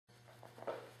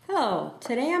Hello!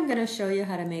 Today I'm going to show you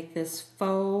how to make this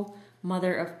faux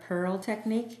mother of pearl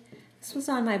technique. This was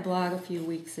on my blog a few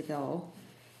weeks ago,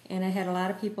 and I had a lot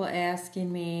of people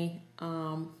asking me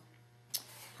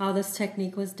how this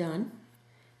technique was done.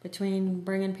 Between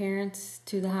bringing parents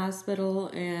to the hospital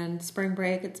and spring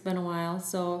break, it's been a while,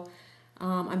 so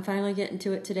I'm finally getting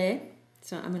to it today.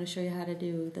 So I'm going to show you how to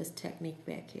do this technique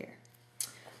back here.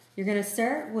 You're going to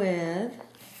start with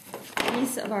a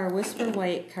piece of our Whisper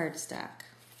White cardstock.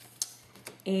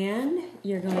 And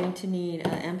you're going to need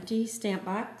an empty stamp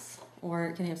box, or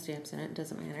it can have stamps in it, it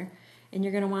doesn't matter. And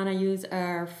you're going to want to use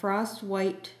our Frost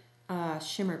White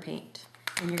shimmer paint.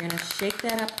 And you're going to shake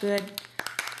that up good.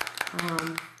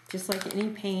 Just like any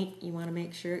paint, you want to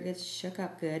make sure it gets shook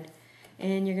up good.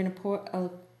 And you're going to pour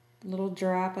a little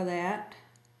drop of that,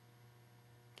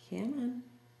 come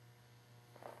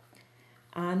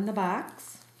on the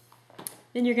box.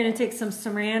 Then you're going to take some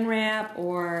saran wrap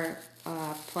or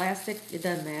plastic, it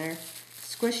doesn't matter.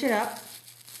 Squish it up,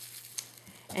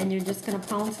 and you're just going to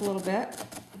pounce a little bit,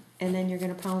 and then you're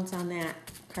going to pounce on that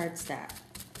cardstock.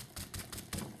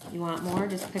 You want more,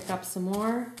 just pick up some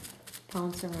more,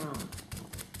 pounce around.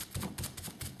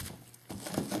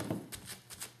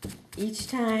 Each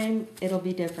time it'll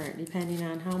be different depending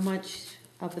on how much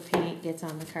of the paint gets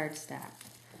on the cardstock.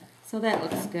 So that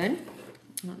looks good.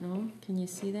 I don't know, can you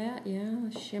see that? Yeah,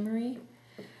 shimmery.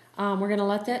 We're going to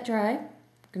let that dry.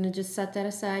 We're going to just set that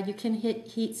aside. You can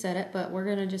heat set it, but we're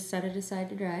going to just set it aside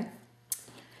to dry.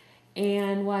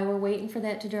 And while we're waiting for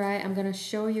that to dry, I'm going to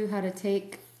show you how to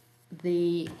take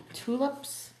the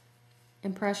Tulips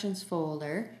Impressions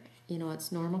folder. You know,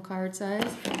 it's normal card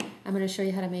size. I'm going to show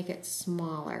you how to make it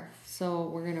smaller. So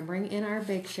we're going to bring in our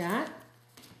Big Shot.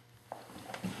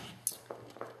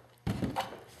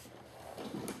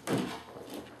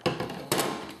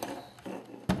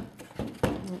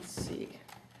 Let's see.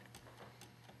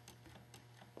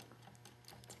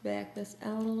 Let's back this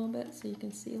out a little bit so you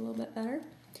can see a little bit better.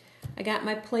 I got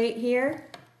my plate here,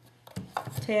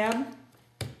 tab,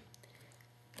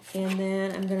 and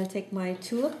then I'm going to take my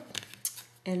tulip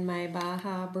and my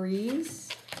Baja Breeze,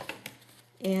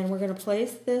 and we're going to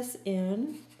place this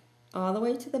in all the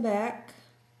way to the back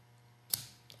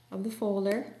of the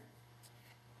folder.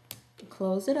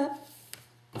 Close it up,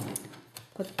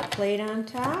 put the plate on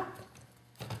top,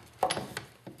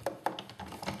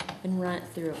 and run it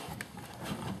through.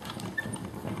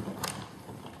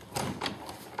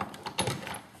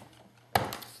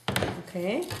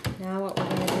 Okay, now what we're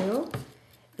going to do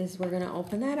is we're going to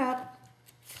open that up,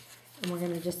 and we're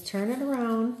going to just turn it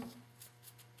around.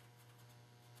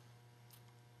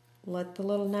 Let the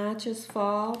little notches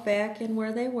fall back in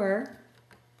where they were.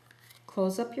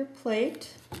 Close up your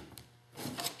plate.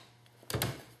 Put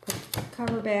the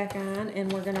cover back on,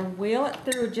 and we're going to wheel it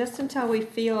through just until we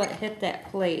feel it hit that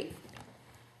plate.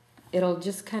 It'll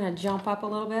just kind of jump up a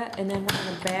little bit, and then we're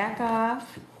going to back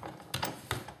off,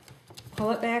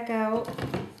 pull it back out,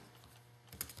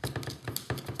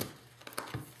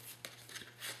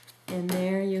 and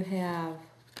there you have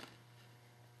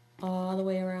all the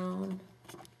way around.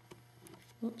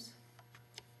 Oops.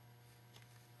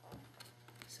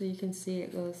 So you can see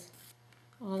it goes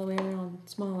all the way around,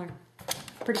 smaller.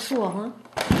 Pretty cool, huh?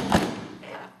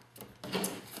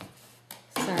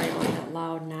 Sorry about that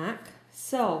loud knock.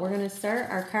 So we're going to start.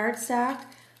 Our cardstock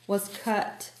was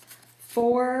cut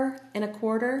 4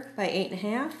 1/4 by 8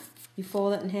 1/2. You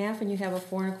fold it in half, and you have a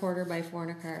 4 1/4 by 4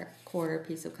 1/4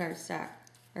 piece of cardstock,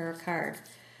 or a card.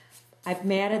 I've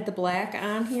matted the black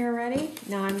on here already.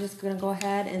 Now I'm just going to go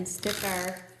ahead and stick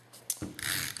our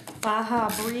Baja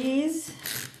Breeze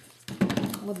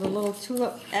with a little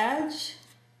tulip edge.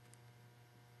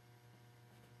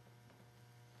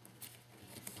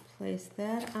 Place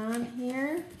that on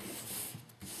here.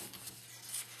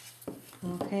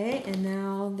 Okay, and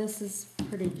now this is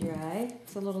pretty dry.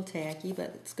 It's a little tacky,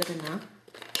 but it's good enough.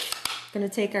 Going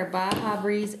to take our Baja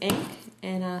Breeze ink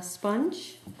and a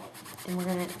sponge, and we're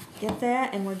going to get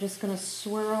that, and we're just going to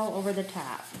swirl over the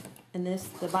top. And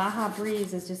the Baja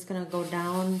Breeze is just going to go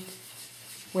down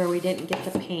where we didn't get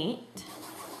the paint.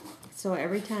 So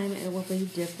every time it will be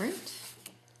different.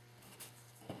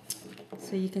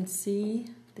 So you can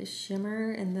see the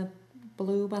shimmer and the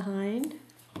blue behind.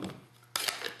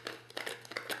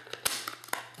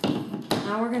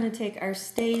 Now we're going to take our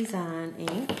Stays On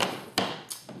ink,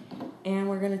 and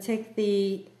we're going to take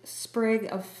the sprig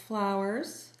of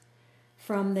flowers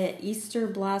from the Easter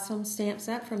Blossom stamp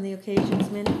set from the Occasions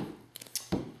Mini,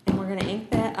 and we're going to ink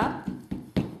that up.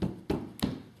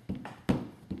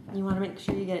 You want to make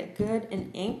sure you get it good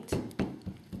and inked.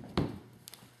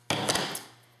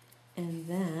 And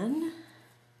then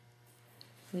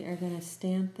we we are going to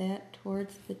stamp that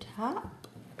towards the top.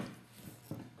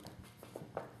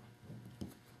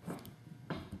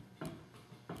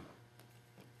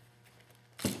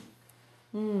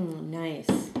 Nice.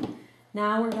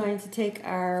 Now we're going to take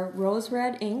our rose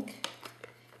red ink,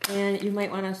 and you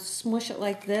might want to smush it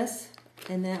like this,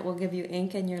 and that will give you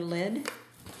ink in your lid.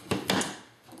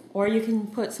 Or you can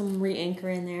put some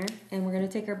re-inker in there. And we're going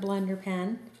to take our blender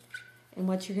pen, and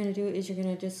what you're going to do is you're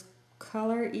going to just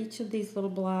color each of these little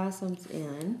blossoms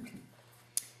in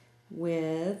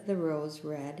with the rose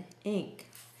red ink.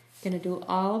 You're going to do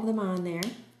all of them on there.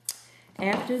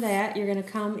 After that, you're going to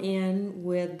come in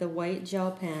with the white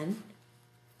gel pen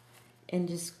and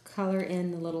just color in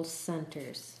the little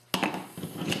centers.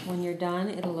 When you're done,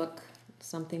 it'll look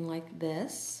something like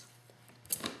this.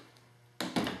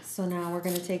 So now we're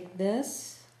going to take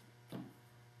this,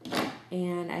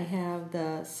 and I have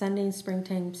the Sending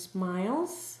Springtime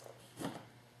Smiles.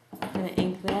 I'm going to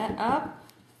ink that up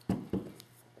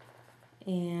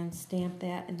and stamp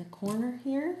that in the corner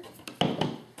here,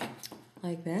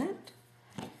 like that.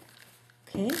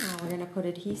 Okay, now we're going to put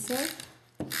adhesive,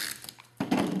 and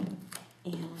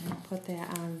I'm going to put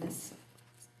that on this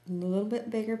little bit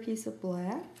bigger piece of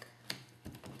black.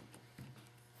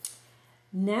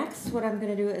 Next, what I'm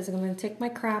going to do is I'm going to take my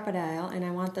crocodile, and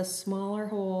I want the smaller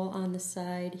hole on the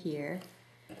side here,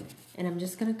 and I'm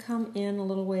just going to come in a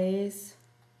little ways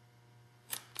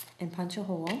and punch a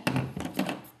hole.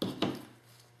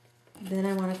 Then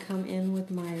I want to come in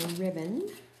with my ribbon.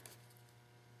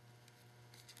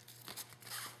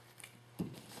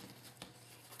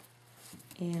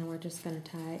 And we're just going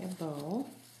to tie a bow.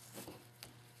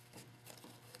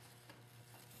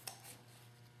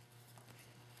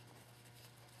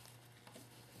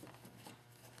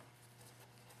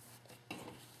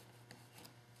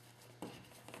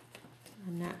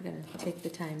 I'm not going to take the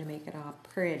time to make it all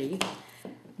pretty.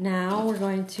 Now we're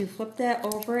going to flip that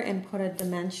over and put a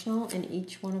dimensional in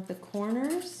each one of the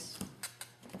corners.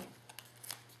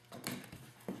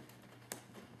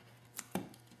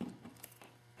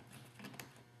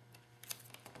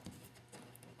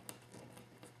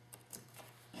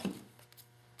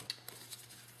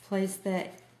 Place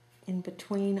that in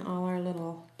between all our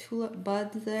little tulip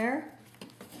buds there.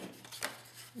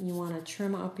 You want to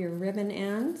trim up your ribbon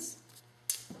ends.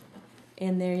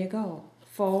 And there you go.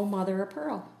 Faux mother of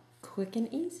pearl. Quick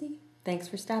and easy. Thanks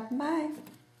for stopping by.